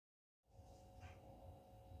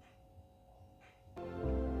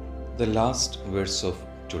The last verse of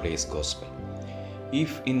today's Gospel.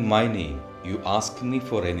 If in my name you ask me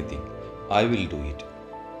for anything, I will do it.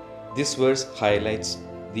 This verse highlights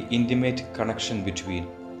the intimate connection between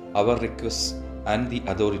our requests and the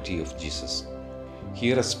authority of Jesus.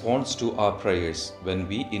 He responds to our prayers when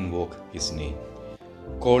we invoke His name.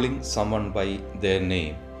 Calling someone by their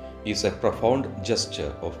name is a profound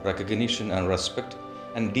gesture of recognition and respect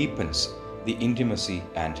and deepens the intimacy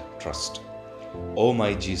and trust. O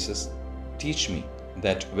my Jesus, teach me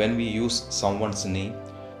that when we use someone's name,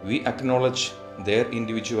 we acknowledge their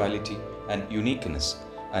individuality and uniqueness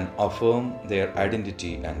and affirm their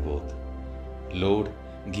identity and worth. Lord,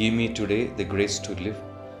 give me today the grace to live,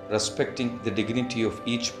 respecting the dignity of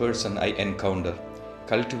each person I encounter,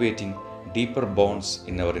 cultivating deeper bonds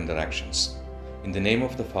in our interactions. In the name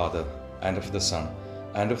of the Father, and of the Son,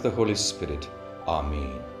 and of the Holy Spirit.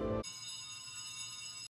 Amen.